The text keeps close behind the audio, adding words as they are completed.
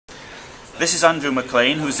This is Andrew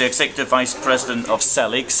McClean, who's the Executive Vice President of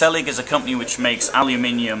Selig. Selig is a company which makes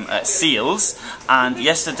aluminium seals, and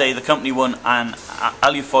yesterday the company won an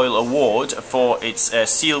Alufoil award for its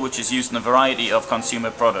seal, which is used in a variety of consumer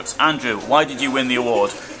products. Andrew, why did you win the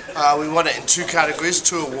award? We won it in two categories,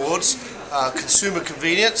 two awards. Consumer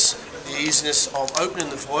convenience, the easiness of opening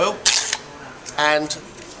the foil, and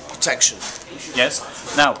protection.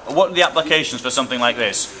 Yes. Now, what are the applications for something like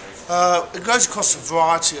this? It goes across a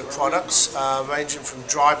variety of products, ranging from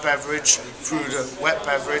dry beverage through to wet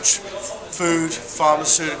beverage, food,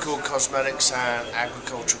 pharmaceutical, cosmetics and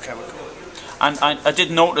agricultural chemical. And I did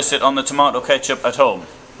notice it on the tomato ketchup at home.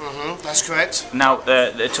 That's correct. Now,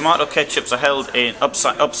 the tomato ketchups are held in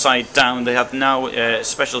upside down. They have now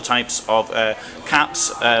special types of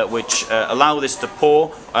caps which allow this to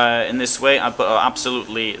pour in this way, but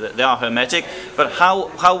absolutely they are hermetic. But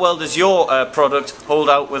how well does your product hold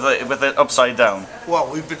out with it upside down?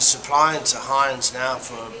 Well, we've been supplying to Heinz now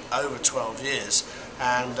for over 12 years,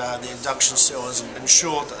 and the induction seal has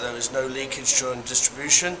ensured that there is no leakage during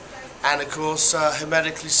distribution. And of course,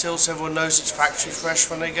 hermetically sealed, so everyone knows it's factory fresh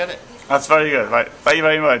when they get it. That's very good. Right. Thank you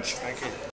very much. Thank you.